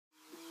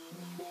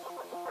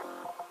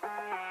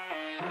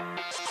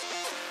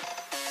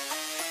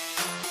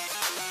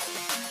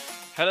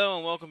Hello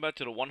and welcome back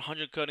to the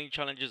 100 Coding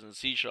Challenges in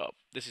C Sharp.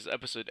 This is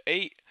episode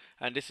 8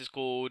 and this is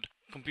called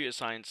Computer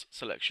Science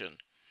Selection.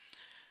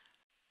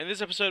 In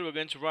this episode we're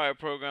going to write a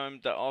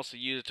program that asks the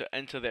user to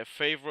enter their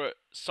favorite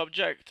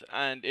subject,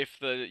 and if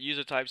the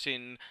user types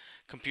in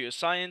computer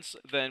science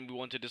then we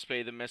want to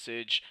display the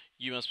message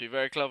 "you must be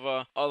very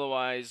clever,"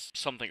 otherwise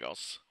something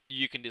else.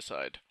 You can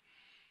decide.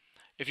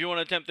 If you want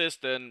to attempt this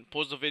then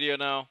pause the video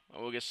now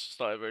and we'll get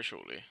started very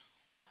shortly.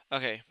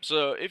 Okay,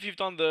 so if you've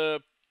done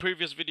the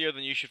previous video,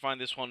 then you should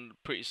find this one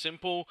pretty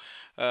simple.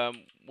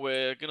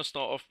 We're going to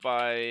start off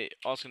by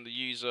asking the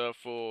user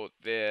for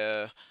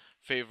their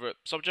favorite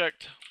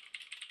subject.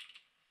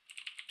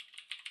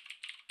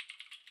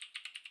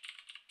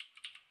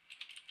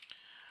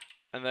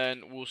 And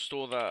then we'll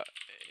store that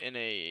in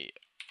a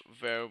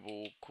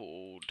variable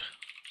called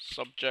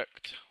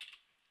subject.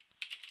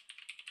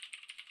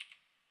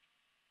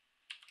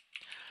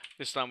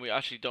 This time we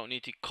actually don't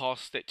need to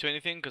cast it to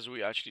anything because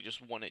we actually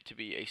just want it to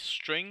be a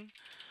string.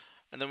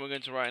 And then we're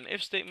going to write an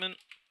if statement.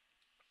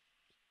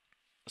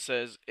 It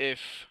says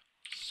if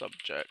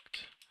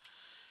subject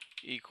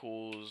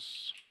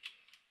equals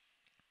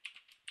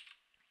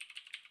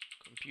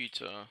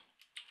computer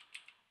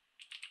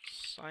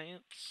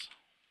science,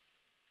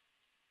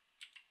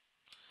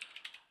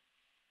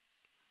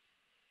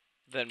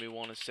 then we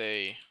want to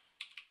say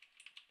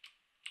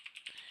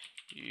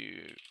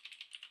you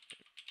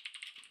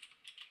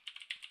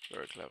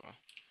very clever.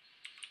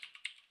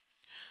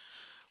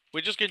 We're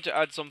just going to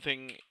add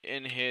something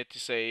in here to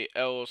say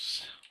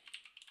else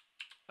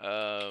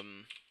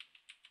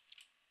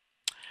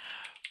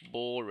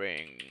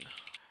boring,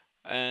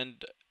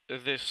 and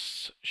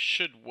this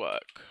should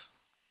work.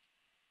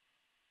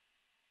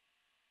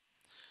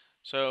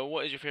 So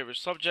what is your favorite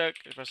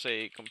subject? If I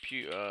say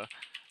computer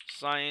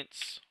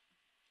science,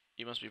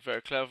 you must be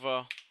very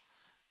clever.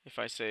 If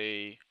I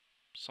say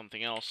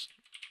something else,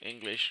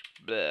 English,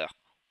 bleh,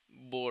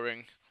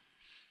 boring.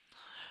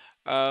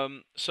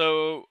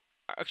 So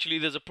actually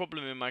there's a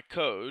problem in my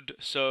code.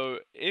 So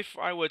if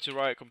I were to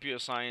write computer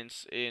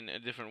science in a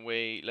different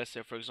way, let's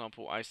say for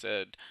example I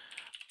said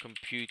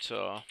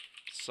computer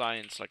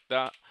science like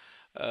that,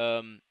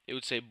 it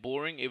would say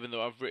boring even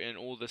though I've written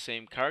all the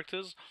same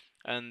characters.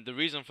 And the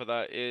reason for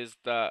that is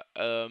that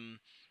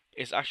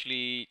it's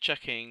actually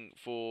checking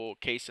for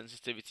case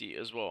sensitivity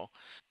as well.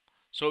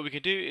 So what we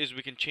can do is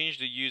we can change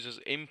the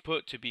user's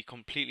input to be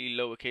completely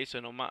lowercase,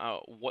 so no matter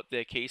what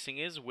their casing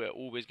is, we're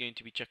always going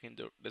to be checking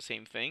the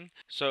same thing.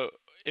 So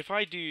if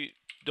I do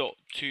dot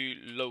to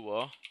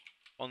lower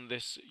on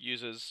this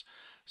user's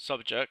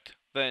subject,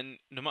 then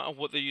no matter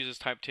what the user's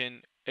typed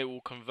in, it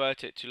will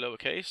convert it to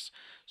lowercase.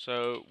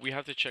 So we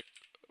have to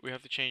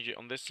change it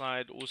on this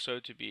side also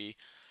to be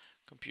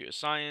computer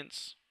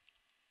science.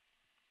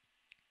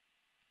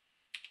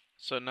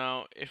 So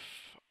now if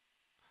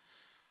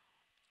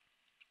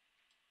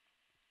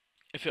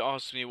it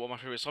asks me what my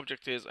favorite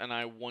subject is and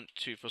I want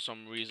to for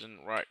some reason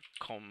write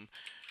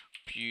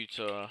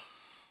computer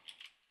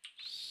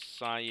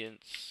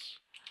science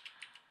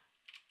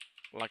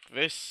like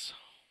this,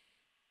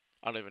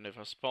 I don't even know if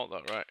I spelled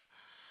that right.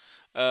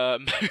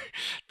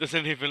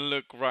 Doesn't even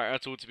look right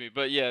at all to me,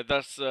 but yeah,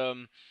 that's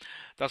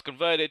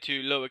converted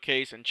to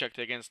lowercase and checked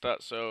against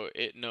that, so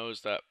it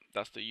knows that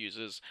that's the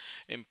user's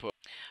input.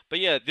 But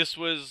yeah, this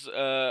was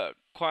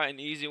quite an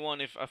easy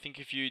one. I think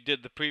if you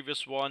did the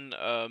previous one,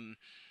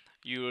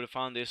 you would have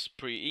found this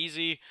pretty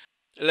easy.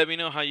 Let me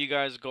know how you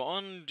guys got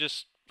on.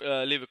 Just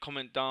leave a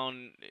comment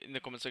down in the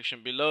comment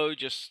section below.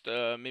 Just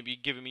maybe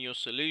giving me your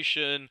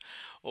solution,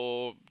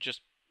 or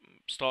just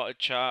start a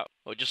chat,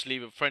 or just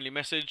leave a friendly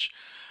message.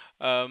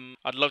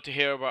 I'd love to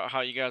hear about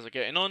how you guys are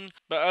getting on.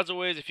 But as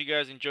always, if you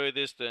guys enjoy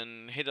this,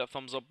 then hit that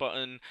thumbs up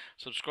button,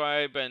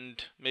 subscribe,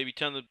 and maybe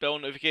turn the bell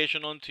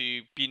notification on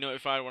to be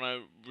notified when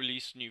I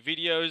release new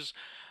videos.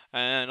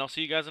 And I'll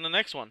see you guys in the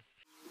next one.